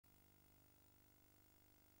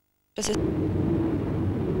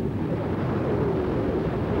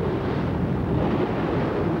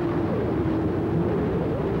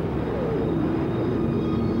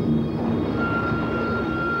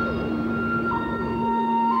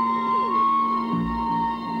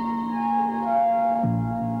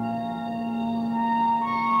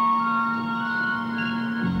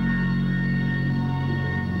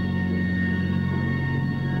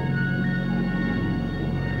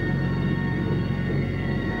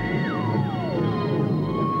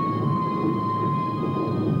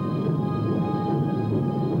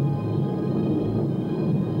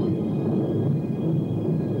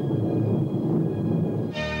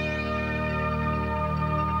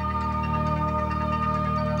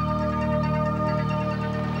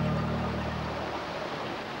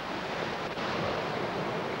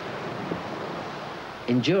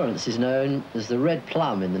Endurance is known as the red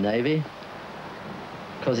plum in the Navy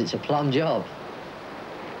because it's a plum job.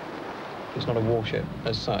 It's not a warship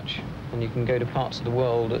as such, and you can go to parts of the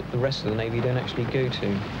world that the rest of the Navy don't actually go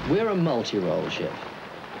to. We're a multi-role ship.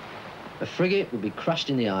 A frigate would be crushed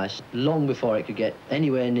in the ice long before it could get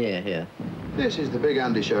anywhere near here. This is the Big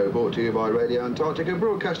Andy Show, brought to you by Radio Antarctica,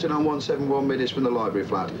 broadcasting on 171 minutes from the library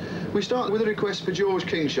flat. We start with a request for George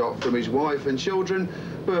Kingshot from his wife and children,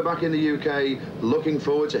 who are back in the UK, looking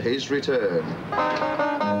forward to his return.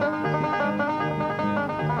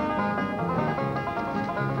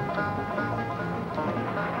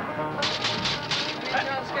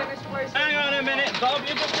 Hang on a minute, Bob,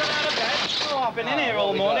 you just got out of bed. Oh, I've been in here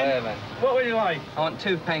all morning. What would you like? I want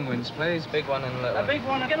 2 penguins, please. Big one and a little one. A big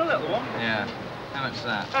one and get a little one? Yeah. How much is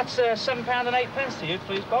that? That's £7 and 8 to you,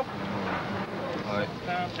 please, Bob. Right.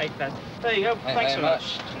 £8. There you go. Thanks so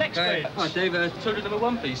much. Next page. Hi, Dave. 200 number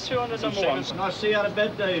 1, please. 200 number 1. Nice to see you out of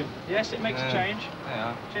bed, Dave. Yes, it makes a change.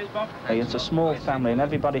 Yeah. Cheers, Bob. It's a small family and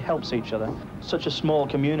everybody helps each other. Such a small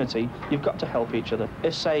community, you've got to help each other.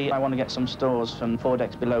 If, say, I want to get some stores from 4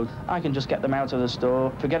 decks below, I can just get them out of the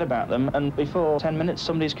store, forget about them, and before 10 minutes,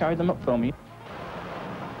 somebody's carried them up for me.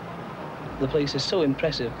 The place is so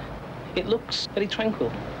impressive. It looks very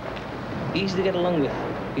tranquil, easy to get along with.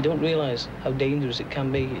 You don't realise how dangerous it can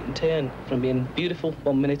be. It can turn from being beautiful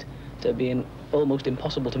 1 minute to being almost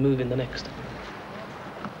impossible to move in the next.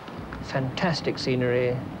 Fantastic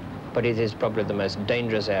scenery, but it is probably the most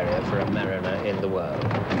dangerous area for a mariner in the world.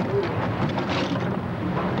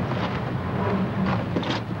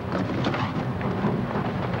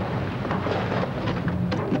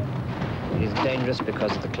 It is dangerous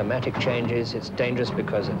because of the climatic changes, it's dangerous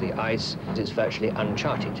because of the ice, it's virtually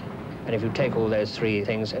uncharted. And if you take all those 3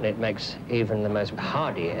 things, and it makes even the most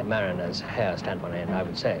hardy mariner's hair stand on end, I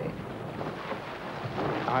would say.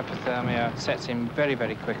 Hypothermia sets in very,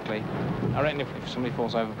 very quickly. I reckon if somebody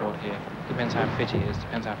falls overboard here, depends how fit he is,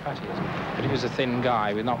 depends how fat he is. But if he's a thin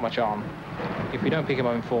guy with not much on, if we don't pick him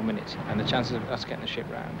up in 4 minutes, and the chances of us getting the ship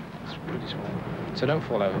round is pretty small. So don't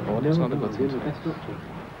fall overboard, it's not a good thing to do.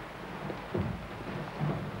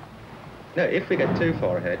 No, if we get too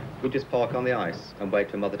far ahead, we'll just park on the ice and wait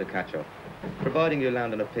for Mother to catch up. Providing you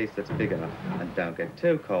land on a piece that's big enough and don't get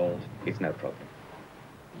too cold, it's no problem.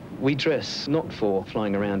 We dress not for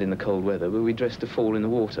flying around in the cold weather, but we dress to fall in the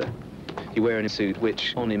water. You're wearing a suit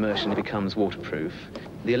which, on immersion, becomes waterproof.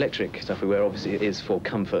 The electric stuff we wear, obviously, is for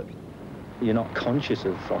comfort. You're not conscious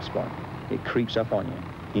of frostbite. It creeps up on you.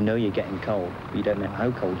 You know you're getting cold, but you don't know how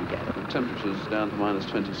cold you get. The temperature's down to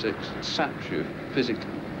 -26. It saps you physically.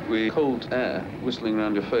 With cold air whistling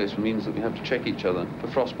around your face means that we have to check each other for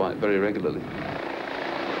frostbite very regularly.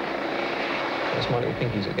 It's my little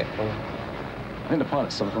pinkies that get cold. I think the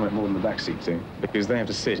pilots suffer from it more than the backseat do, because they have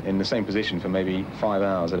to sit in the same position for maybe 5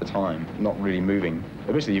 hours at a time, not really moving.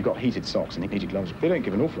 Obviously, you've got heated socks and heated gloves. They don't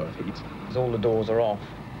give an awful lot of heat. As all the doors are off,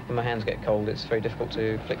 when my hands get cold, it's very difficult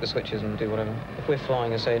to flick the switches and do whatever. If we're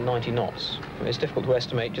flying at, say, 90 knots, it's difficult to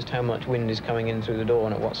estimate just how much wind is coming in through the door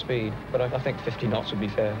and at what speed. But I think 50 knots would be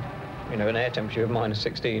fair. You know, an air temperature of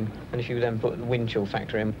 -16, and if you then put the wind chill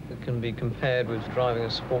factor in, it can be compared with driving a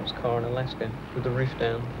sports car in Alaska with the roof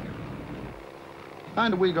down.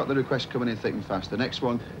 And we got the request coming in thick and fast. The next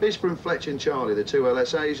one is from Fletch and Charlie, the 2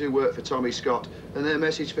 LSAs who work for Tommy Scott, and their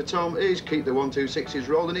message for Tom is keep the 126s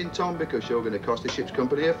rolling in, Tom, because you're going to cost the ship's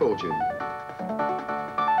company a fortune. The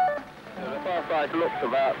far side looks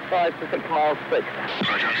about 5 to 6 miles thick.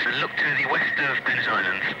 Right, Johnson, look to the west of Penn's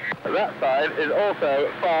Island. That side is also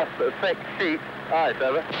fast but thick sheet ice,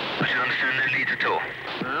 over. Right, Johnson, leads at all.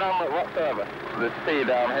 None whatsoever. The sea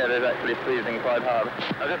down here is actually freezing quite hard.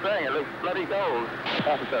 I was just saying, it looks bloody cold.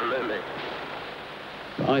 Absolutely.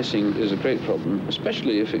 Icing is a great problem,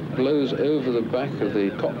 especially if it blows over the back of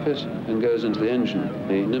the cockpit and goes into the engine.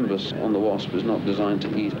 The Nimbus on the Wasp is not designed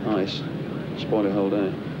to eat ice, spoil your whole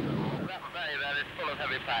day. That bay there is full of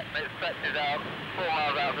heavy pack. It stretches out 4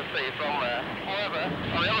 miles out to sea from there. However,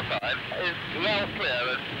 on the other side is well clear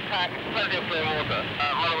of pack, plenty of clear water.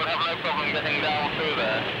 Mother would have no problem getting down through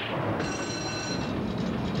there.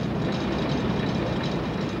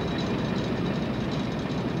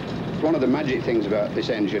 One of the magic things about this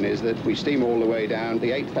engine is that we steam all the way down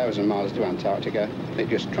the 8,000 miles to Antarctica. It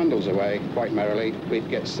just trundles away quite merrily. It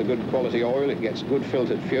gets the good quality oil, it gets good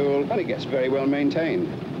filtered fuel, and it gets very well maintained.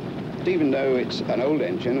 Even though it's an old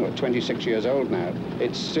engine, we're 26 years old now,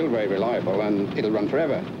 it's still very reliable and it'll run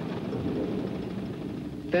forever.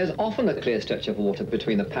 There's often a clear stretch of water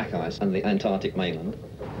between the pack ice and the Antarctic mainland.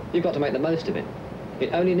 You've got to make the most of it.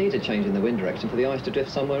 It only needs a change in the wind direction for the ice to drift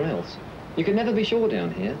somewhere else. You can never be sure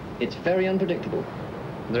down here. It's very unpredictable.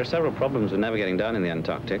 There are several problems with navigating down in the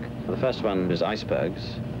Antarctic. The first one is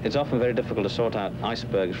icebergs. It's often very difficult to sort out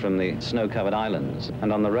icebergs from the snow-covered islands.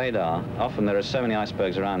 And on the radar, often there are so many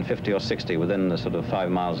icebergs around 50 or 60 within the sort of 5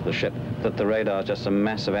 miles of the ship that the radar is just a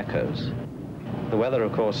mass of echoes. The weather,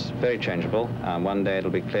 of course, very changeable. One day it'll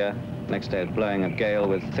be clear, next day it's blowing a gale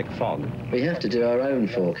with thick fog. We have to do our own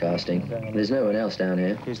forecasting. There's no one else down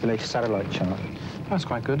here. Here's the latest satellite chart. That's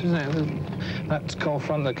quite good, isn't it? That cold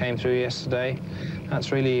front that came through yesterday,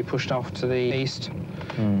 that's really pushed off to the east.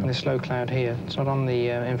 And this low cloud here, it's not on the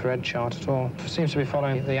infrared chart at all. It seems to be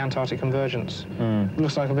following the Antarctic convergence.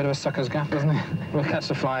 Looks like a bit of a sucker's gap, doesn't it? We'll catch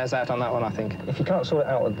the flyers out on that one, I think. If you can't sort it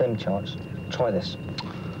out with them charts, try this.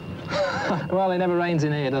 Well, it never rains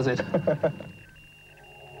in here, does it?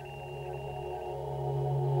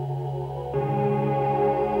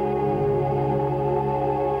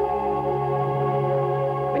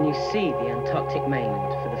 When you see the Antarctic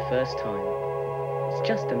mainland for the first time, it's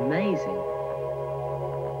just amazing.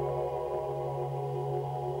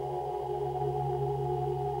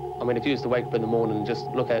 I mean, if you used to wake up in the morning and just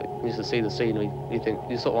look out and used to see the scenery, you think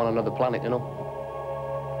you're sort of on another planet, you know?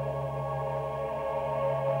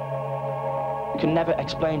 You can never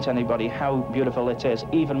explain to anybody how beautiful it is,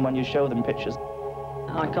 even when you show them pictures.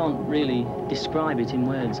 I can't really describe it in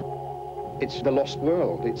words. It's the lost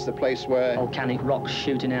world. It's the place where Volcanic rocks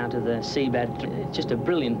shooting out of the seabed. It's just a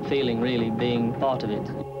brilliant feeling, really, being part of it.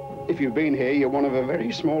 if you've been here, you're one of a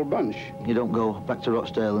very small bunch. You don't go back to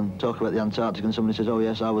Rochdale and talk about the Antarctic and somebody says, oh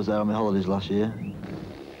yes, I was there on my holidays last year.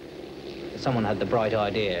 Someone had the bright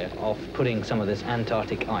idea of putting some of this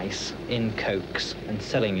Antarctic ice in Cokes and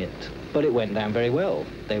selling it. But it went down very well.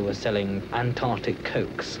 They were selling Antarctic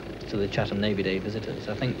Cokes to the Chatham Navy Day visitors,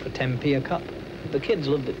 I think for 10p a cup. The kids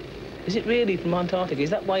loved it. Is it really from Antarctica? Is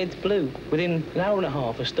that why it's blue? Within an hour and a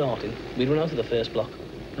half of starting, we'd run out of the first block.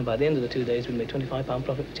 And by the end of the 2 days, we'd made £25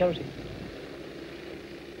 profit for charity.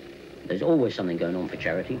 There's always something going on for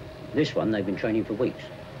charity. This one, they've been training for weeks.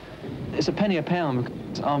 It's a penny a pound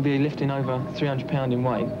because I'll be lifting over £300 in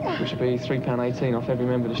weight, which would be £3.18 off every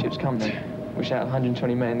member of the ship's company, which out of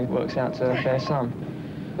 120 men, it works out to a fair sum.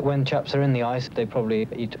 When chaps are in the ice, they probably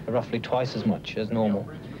eat roughly twice as much as normal.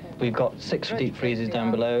 We've got 6 deep freezers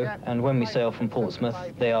down below, and when we sail from Portsmouth,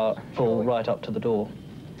 they are full right up to the door.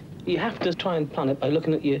 You have to try and plan it by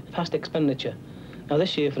looking at your past expenditure. Now,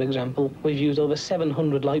 this year, for example, we've used over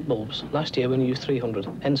 700 light bulbs. Last year, we only used 300,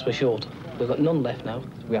 hence we're short. We've got none left now.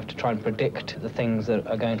 We have to try and predict the things that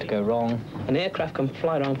are going to go wrong. An aircraft can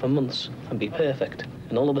fly around for months and be perfect,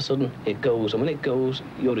 and all of a sudden, it goes, and when it goes,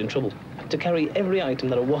 you're in trouble. To carry every item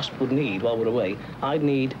that a wasp would need while we're away, I'd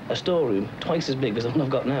need a storeroom twice as big as the one I've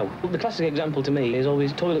got now. The classic example to me is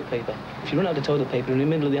always toilet paper. If you run out of toilet paper in the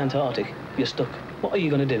middle of the Antarctic, you're stuck. What are you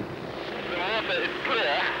going to do? The water is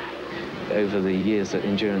clear. Over the years that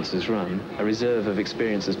Endurance has run, a reserve of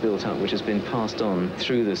experience has built up which has been passed on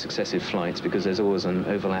through the successive flights because there's always an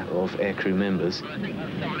overlap of aircrew members.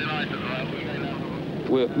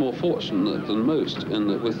 We're more fortunate than most in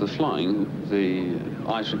that with the flying, the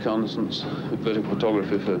ice reconnaissance, vertical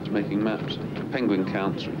photography for making maps, penguin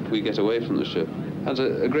counts, we get away from the ship, has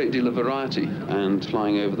a great deal of variety, and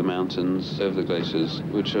flying over the mountains, over the glaciers,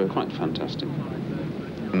 which are quite fantastic.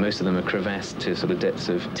 Most of them are crevassed to sort of depths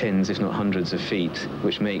of tens, if not hundreds of feet,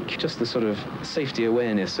 which make just the sort of safety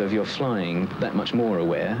awareness of your flying that much more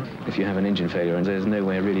aware if you have an engine failure and there's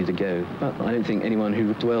nowhere really to go. But I don't think anyone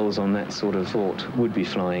who dwells on that sort of thought would be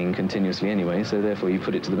flying continuously anyway, so therefore you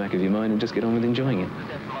put it to the back of your mind and just get on with enjoying it.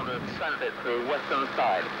 Mother's transit through western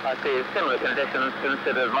side. I see similar conditions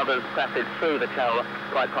considered Mother's passage through the channel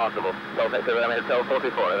quite passable. Baltic Hotel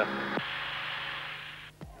 44 over.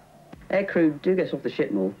 Aircrew do get off the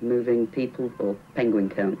ship more, moving people or penguin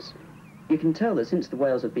counts. You can tell that since the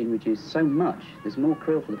whales have been reduced so much, there's more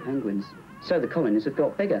krill for the penguins. So the colonies have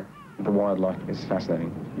got bigger. The wildlife is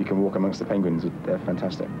fascinating. You can walk amongst the penguins, they're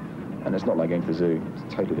fantastic. And it's not like going to the zoo,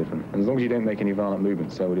 it's totally different. And as long as you don't make any violent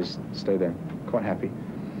movements, so we'll just stay there, quite happy.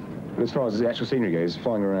 But as far as the actual scenery goes,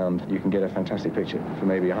 flying around, you can get a fantastic picture for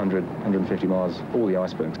maybe 100, 150 miles, all the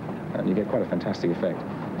icebergs, and you get quite a fantastic effect.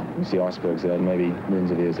 You see icebergs there, maybe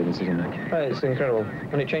millions of years they've been sitting there. Oh, it's incredible.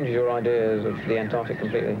 And it changes your ideas of the Antarctic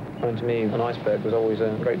completely. I mean, to me, an iceberg was always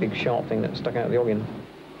a great big sharp thing that stuck out of the organ.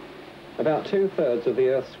 About 2/3 of the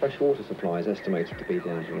Earth's freshwater supply is estimated to be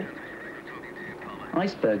down here.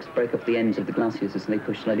 Icebergs break off the ends of the glaciers as they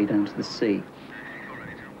push slowly down to the sea.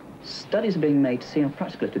 Studies are being made to see how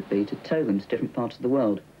practical it would be to tow them to different parts of the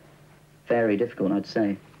world. Very difficult, I'd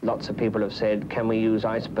say. Lots of people have said, can we use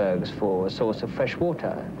icebergs for a source of fresh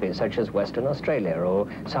water, such as Western Australia or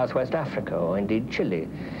Southwest Africa or indeed Chile?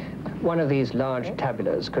 One of these large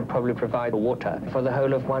tabulars could probably provide water for the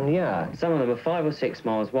whole of 1 year. Some of them are 5 or 6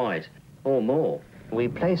 miles wide, or more. We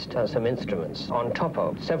placed some instruments on top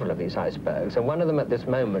of several of these icebergs, and one of them at this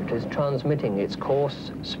moment is transmitting its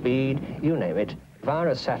course, speed, you name it, via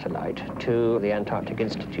a satellite to the Antarctic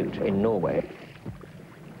Institute in Norway.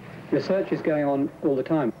 Research is going on all the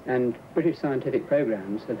time, and British scientific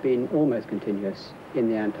programs have been almost continuous in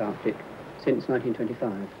the Antarctic since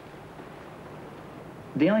 1925.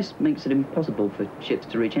 The ice makes it impossible for ships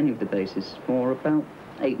to reach any of the bases for about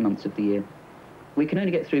 8 months of the year. We can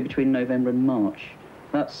only get through between November and March.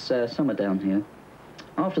 That's summer down here.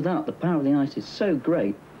 After that, the power of the ice is so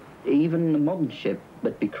great, even a modern ship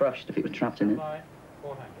would be crushed if it was trapped in it.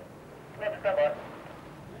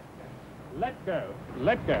 Let go.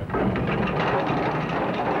 Let go.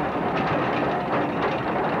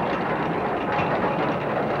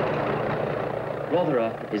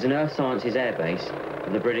 Rothera is an Earth Sciences airbase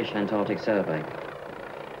of the British Antarctic Survey.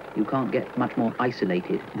 You can't get much more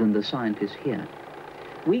isolated than the scientists here.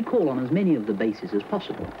 We call on as many of the bases as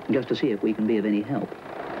possible, just to see if we can be of any help.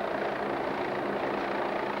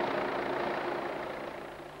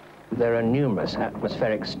 There are numerous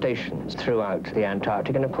atmospheric stations throughout the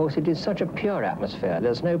Antarctic, and of course it is such a pure atmosphere.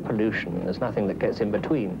 There's no pollution, there's nothing that gets in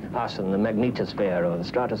between us and the magnetosphere or the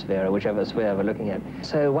stratosphere or whichever sphere we're looking at.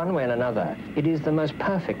 So one way and another, it is the most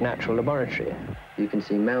perfect natural laboratory. You can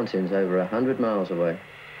see mountains over 100 miles away.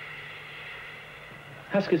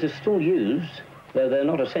 Huskies are still used, though they're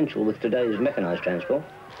not essential with today's mechanised transport.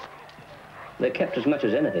 They're kept as much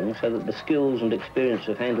as anything so that the skills and experience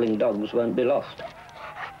of handling dogs won't be lost.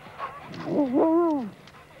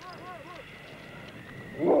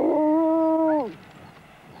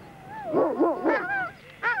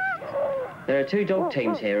 There are 2 dog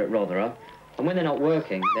teams here at Rothera, and when they're not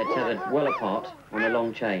working, they're tethered well apart on a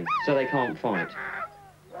long chain, so they can't fight.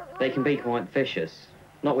 They can be quite vicious,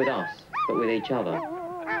 not with us, but with each other.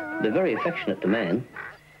 They're very affectionate to man.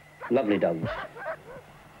 Lovely dogs.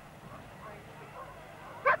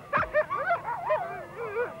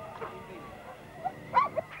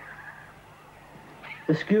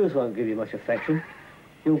 The skuas won't give you much affection.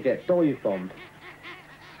 You'll get dive bombed.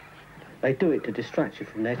 They do it to distract you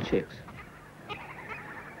from their chicks.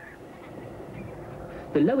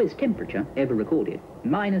 The lowest temperature ever recorded,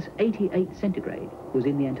 -88 centigrade, was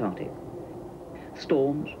in the Antarctic.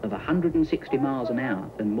 Storms of 160 miles an hour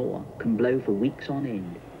and more can blow for weeks on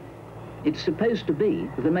end. It's supposed to be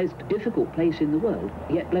the most difficult place in the world,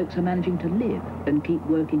 yet blokes are managing to live and keep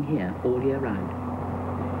working here all year round.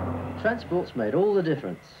 Transport's made all the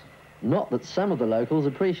difference. Not that some of the locals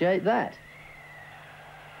appreciate that.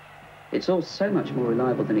 It's all so much more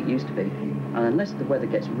reliable than it used to be, and unless the weather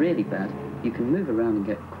gets really bad, you can move around and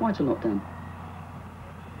get quite a lot done.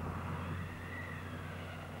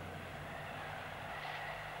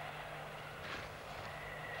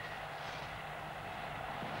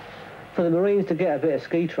 For the Marines to get a bit of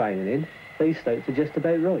ski training in, these slopes are just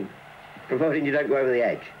about right. Providing you don't go over the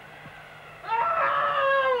edge.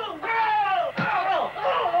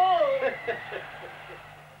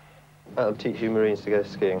 That'll teach you Marines to go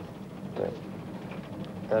skiing.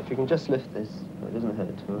 If you can just lift this, it doesn't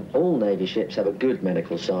hurt too much. All Navy ships have a good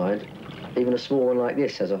medical side. Even a small one like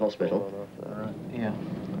this has a hospital. Yeah.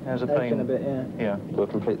 How's the pain? A bit, yeah. Yeah. We'll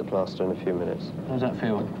complete the plaster in a few minutes. How's that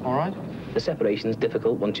feel? All right? The separation's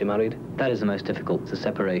difficult once you're married. That is the most difficult, the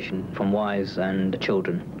separation from wives and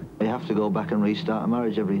children. You have to go back and restart a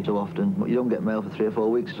marriage every so often. You don't get mail for 3 or 4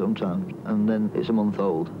 weeks sometimes, and then it's a month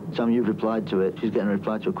old. The time you've replied to it, she's getting a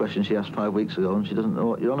reply to a question she asked 5 weeks ago, and she doesn't know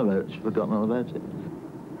what you're on about. She's forgotten all about it.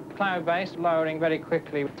 Cloud base lowering very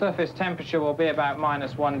quickly. Surface temperature will be about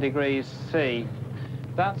 -1 degrees C.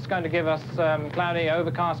 That's going to give us cloudy,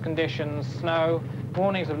 overcast conditions, snow,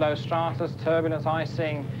 warnings of low stratus, turbulence,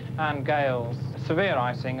 icing, and gales. Severe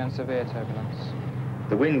icing and severe turbulence.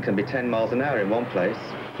 The wind can be 10 miles an hour in one place.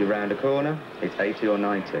 If you round a corner, it's 80 or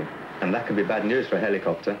 90. And that can be bad news for a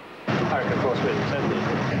helicopter. Hurricane force winds, certainly.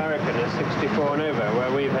 Hurricane is 64 and over,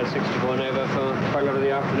 where we've had 64 and over for quite a lot of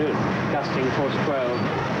the afternoon. Gusting force 12.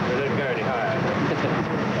 They don't go any higher.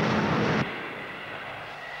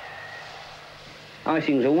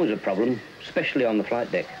 Icing's always a problem, especially on the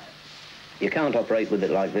flight deck. You can't operate with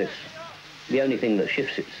it like this. The only thing that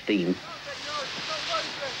shifts it's steam.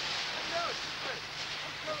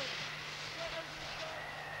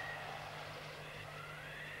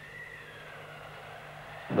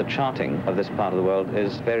 The charting of this part of the world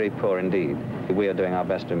is very poor indeed. We are doing our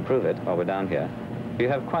best to improve it while we're down here. You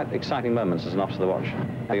have quite exciting moments as an officer of the watch.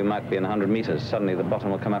 You might be in 100 meters, suddenly the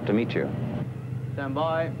bottom will come up to meet you. Stand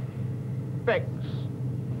by. Fix.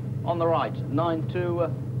 On the right,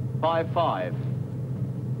 9255.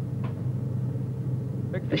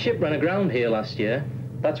 A ship ran aground here last year.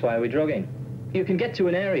 That's why we're drugging. You can get to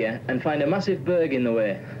an area and find a massive berg in the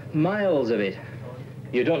way. Miles of it.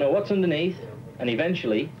 You don't know what's underneath, and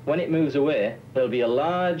eventually, when it moves away, there'll be a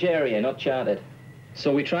large area not charted.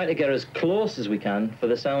 So we try to get as close as we can for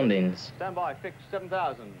the soundings. Stand by, fix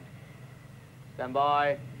 7000. Stand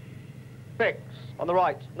by, fix. On the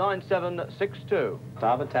right, 9762.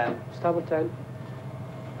 Starboard 10. Starboard 10.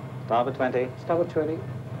 Starboard 20. Starboard 20.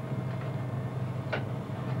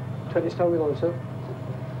 20 starboard on, sir.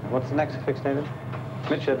 What's the next fix, David?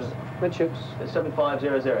 Midships. Midships.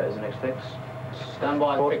 7500 is the next fix. Stand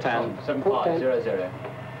by, Port fix 10. on 7500.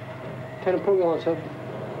 10 and pull on, sir.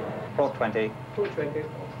 Port 20. Port 20.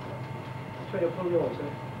 20 and pull on, sir.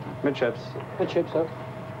 Midships. Midships, sir.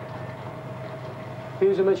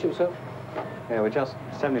 Use the midship, sir. Yeah, we're just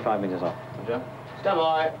 75 meters off. Roger. Stand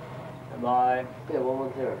by. Stand by. Steer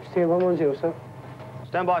 110. Steer 110, sir.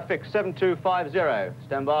 Stand by, fix 7250.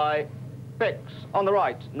 Stand by, fix. On the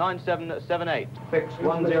right, 9778. Fix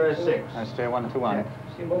 106. I steer 121.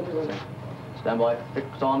 Steer 121. Stand by,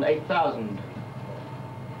 fix on 8000.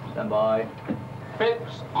 Stand by,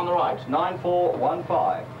 fix on the right,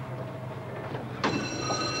 9415.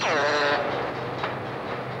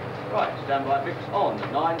 Right, stand by, fix on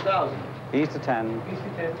 9000. East to 10. East to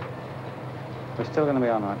 10. We're still going to be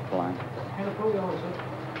on right line. 10 and pull on, sir.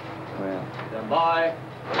 Well. Stand by.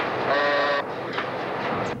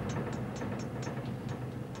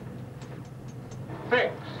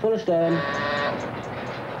 Fix. Full astern.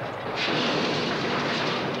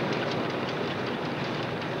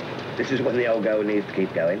 This is when the old goer needs to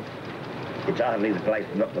keep going. It's hardly the place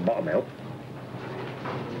to knock the bottom out.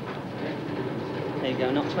 There you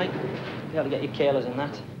go, Knox, mate. You got to get your keelers in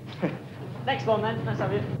that. Next one then, let's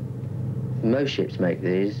have it. Most ships make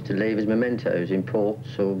these to leave as mementos in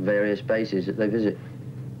ports or various bases that they visit.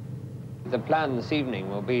 The plan this evening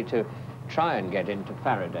will be to try and get into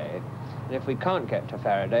Faraday. And if we can't get to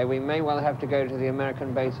Faraday, we may well have to go to the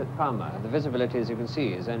American base at Palma. The visibility, as you can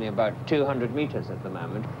see, is only about 200 meters at the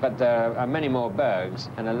moment. But there are many more bergs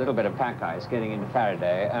and a little bit of pack ice getting into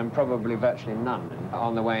Faraday, and probably virtually none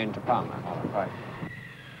on the way into Palma. Right.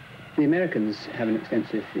 The Americans have an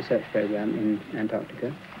extensive research program in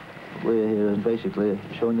Antarctica. We're here basically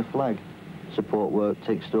showing the flag. Support work,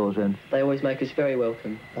 take stores in. They always make us very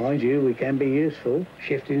welcome. Mind you, we can be useful,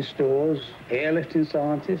 shifting stores, airlifting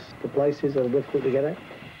scientists to places that are difficult to get at.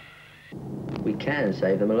 We can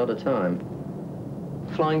save them a lot of time.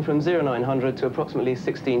 Flying from 0900 to approximately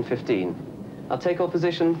 1615. Our takeoff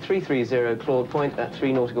position, 330 Claude Point at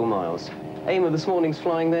 3 nautical miles. Aim of this morning's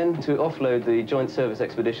flying then, to offload the Joint Service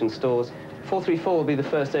Expedition stores. 434 will be the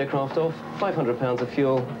first aircraft off, 500 pounds of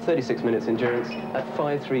fuel, 36 minutes endurance at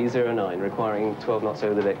 5309, requiring 12 knots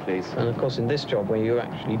over the deck, please. And of course, in this job, where you're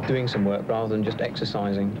actually doing some work rather than just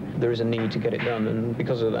exercising, there is a need to get it done, and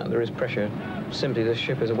because of that, there is pressure. Simply, this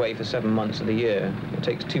ship is away for 7 months of the year. It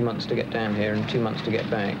takes 2 months to get down here and 2 months to get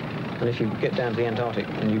back. And if you get down to the Antarctic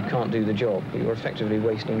and you can't do the job, you're effectively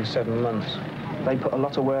wasting 7 months. They put a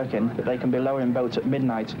lot of work in, but they can be lowering boats at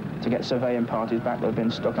midnight to get surveying parties back that have been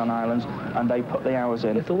stuck on islands, and they put the hours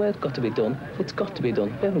in. If the work's got to be done, it's got to be done.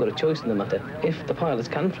 We haven't got a choice in the matter. If the pilots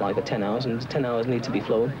can fly for 10 hours and 10 hours need to be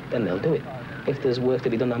flown, then they'll do it. If there's work to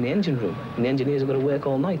be done on the engine room, and the engineers have got to work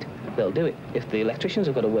all night, they'll do it. If the electricians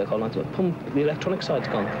have got to work all night, the electronic side's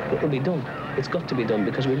gone, it'll be done. It's got to be done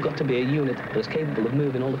because we've got to be a unit that's capable of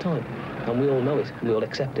moving all the time. And we all know it, and we all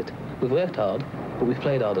accept it. We've worked hard, but we've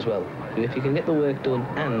played hard as well. If you can get the work done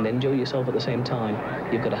and enjoy yourself at the same time,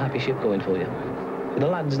 you've got a happy ship going for you. The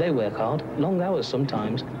lads, they work hard, long hours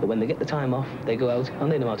sometimes, but when they get the time off, they go out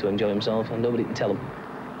and they know how to enjoy themselves and nobody can tell them.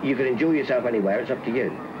 You can enjoy yourself anywhere, it's up to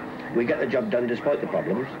you. We get the job done despite the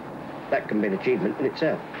problems. That can be an achievement in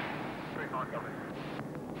itself.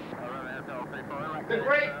 The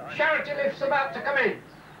great charity lift's about to come in.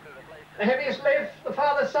 The heaviest lift, the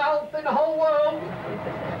farthest south in the whole world.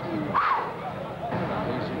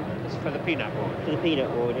 It's for the peanut board. For the peanut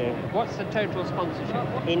board, yeah. What's the total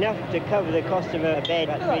sponsorship? Enough to cover the cost of a bed,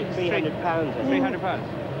 about £300.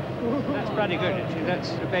 £300? That's bloody good.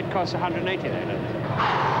 That's, the bed costs 180 there, doesn't it?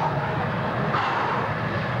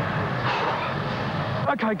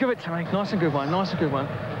 Okay, give it to me. Nice and good one, nice and good one.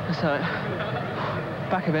 That's it.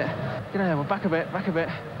 Back a bit. Get there, well, back a bit, back a bit.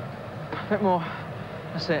 A bit more.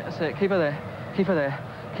 That's it, that's it. Keep her there, keep her there,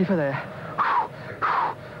 keep her there.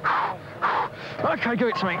 Okay, give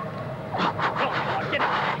it to me. Get it.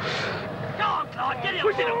 Go on, Clark, get it.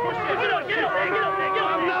 Push it up, push it up. Get it up there, get up there, get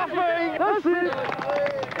up there. Nothing. That's it.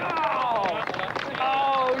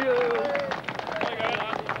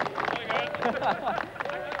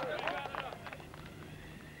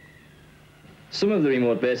 Some of the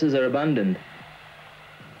remote bases are abandoned.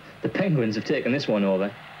 The penguins have taken this one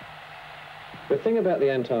over. The thing about the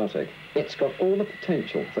Antarctic, it's got all the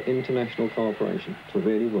potential for international cooperation to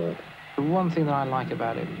really work. The one thing that I like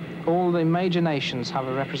about it, all the major nations have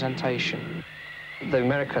a representation. The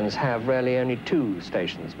Americans have really only 2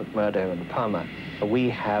 stations, McMurdo and Palmer. We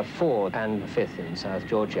have 4 and the 5th in South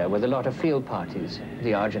Georgia with a lot of field parties.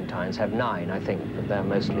 The Argentines have 9, I think, but they're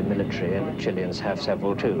mostly military, and the Chileans have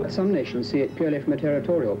several too. Some nations see it purely from a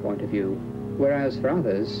territorial point of view, whereas for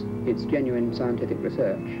others, it's genuine scientific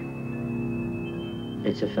research.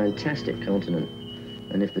 It's a fantastic continent,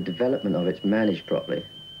 and if the development of it's managed properly,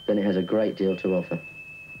 then it has a great deal to offer.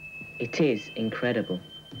 It is incredible.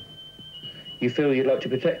 You feel you'd like to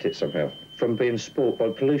protect it somehow, from being spoilt by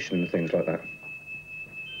pollution and things like that?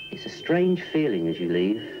 It's a strange feeling as you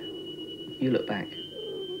leave. You look back.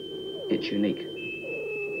 It's unique.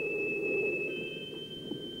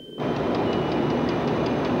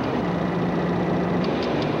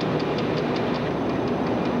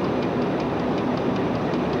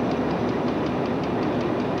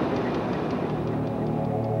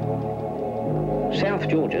 South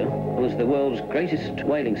Georgia was the world's greatest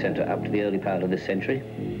whaling centre up to the early part of this century.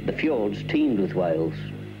 The fjords teemed with whales.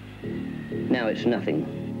 Now it's nothing.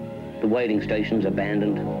 The whaling stations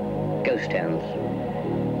abandoned, ghost towns.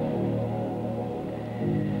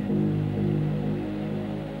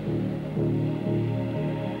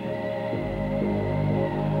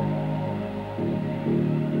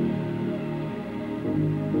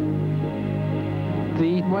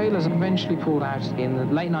 The whalers eventually pulled out in the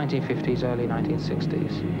late 1950s, early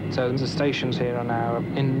 1960s. So the stations here are now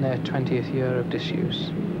in their 20th year of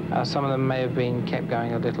disuse. Some of them may have been kept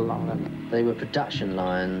going a little longer. They were production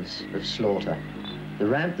lines of slaughter. The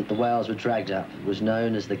ramp that the whales were dragged up was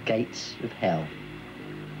known as the gates of hell.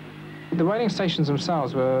 The whaling stations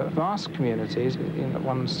themselves were vast communities. In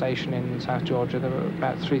one station in South Georgia, there were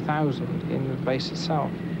about 3,000 in the base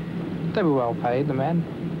itself. They were well paid, the men.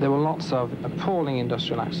 There were lots of appalling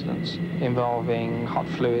industrial accidents involving hot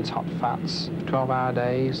fluids, hot fats, 12-hour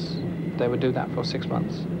days. They would do that for 6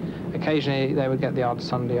 months. Occasionally, they would get the odd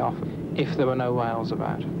Sunday off if there were no whales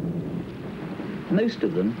about. Most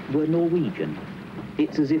of them were Norwegian.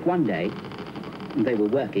 It's as if one day they were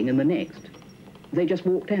working and the next they just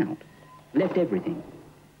walked out, left everything.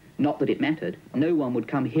 Not that it mattered. No one would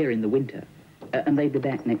come here in the winter, and they'd be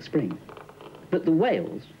back next spring. But the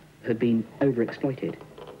whales had been overexploited.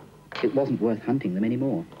 It wasn't worth hunting them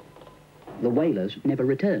anymore. The whalers never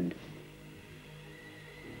returned.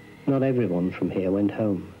 Not everyone from here went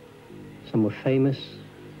home. Some were famous,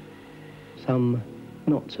 some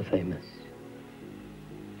not so famous.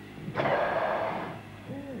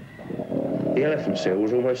 The elephant seal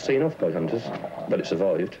was almost seen off by hunters, but it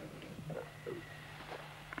survived.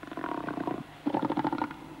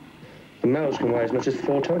 The males can weigh as much as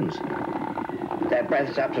 4 tons. Their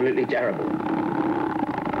breath's absolutely terrible.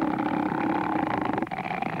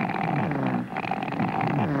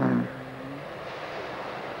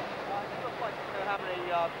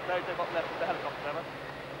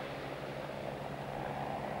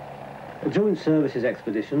 A joint services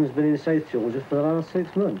expedition has been in South Georgia for the last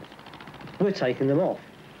 6 months. We're taking them off.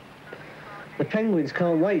 The penguins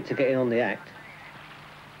can't wait to get in on the act.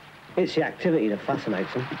 It's the activity that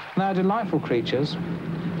fascinates them. They're delightful creatures.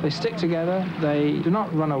 They stick together, they do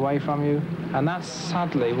not run away from you, and that's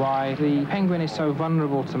sadly why the penguin is so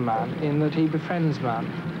vulnerable to man, in that he befriends man.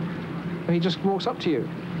 He just walks up to you,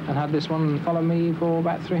 and had this one follow me for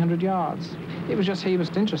about 300 yards. It was just he was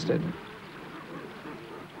interested.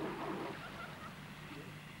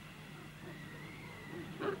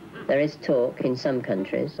 There is talk in some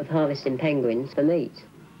countries of harvesting penguins for meat.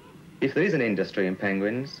 If there is an industry in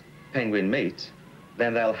penguins, penguin meat,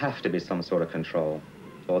 then there'll have to be some sort of control,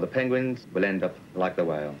 or the penguins will end up like the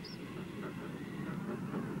whales.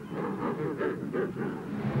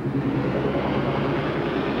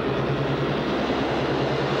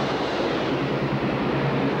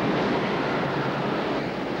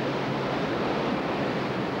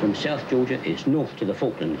 From South Georgia, it's north to the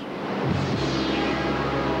Falklands.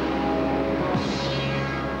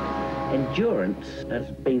 Endurance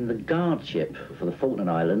has been the guard ship for the Falkland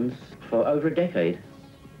Islands for over a decade.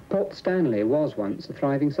 Port Stanley was once a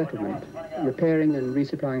thriving settlement, repairing and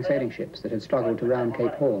resupplying sailing ships that had struggled to round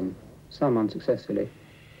Cape Horn, some unsuccessfully.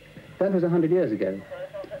 That was 100 years ago.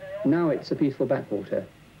 Now it's a peaceful backwater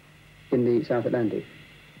in the South Atlantic.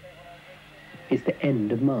 It's the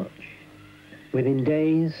end of March. Within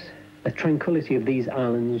days, the tranquility of these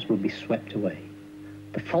islands would be swept away.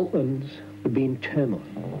 The Falklands would be in turmoil.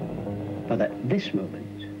 But at this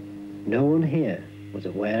moment, no one here was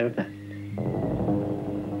aware of that.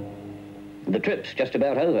 The trip's just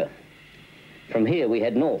about over. From here we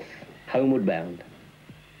head north, homeward bound.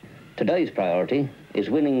 Today's priority is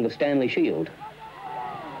winning the Stanley Shield.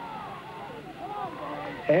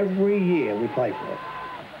 Every year we play for it.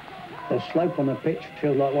 The slope on the pitch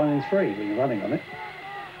feels like 1 in 3 when you're running on it.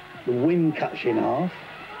 The wind cuts you in half.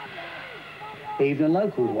 Even the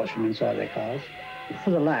locals watch them inside their cars.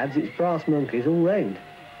 For the lads, it's brass monkeys all round.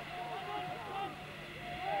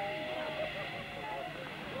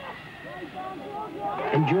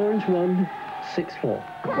 Endurance run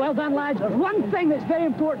 6-4. Well done, lads. There's one thing that's very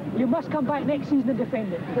important. You must come back next season and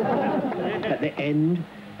defend it. At the end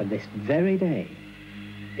of this very day,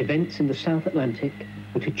 events in the South Atlantic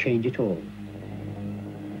were to change it all.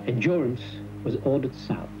 Endurance was ordered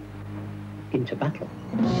south, into battle.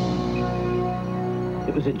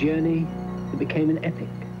 It was a journey that became an epic.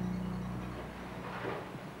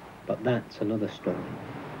 But that's another story.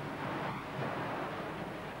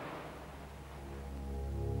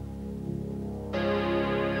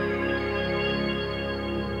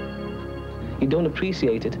 You don't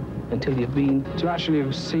appreciate it until you've been. To actually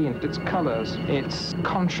have seen its colours, its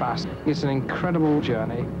contrast, it's an incredible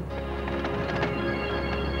journey.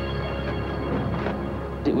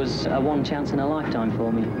 It was a one chance in a lifetime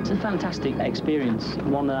for me. It's a fantastic experience,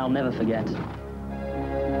 one that I'll never forget.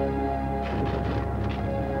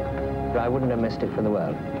 I wouldn't have missed it for the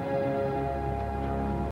world.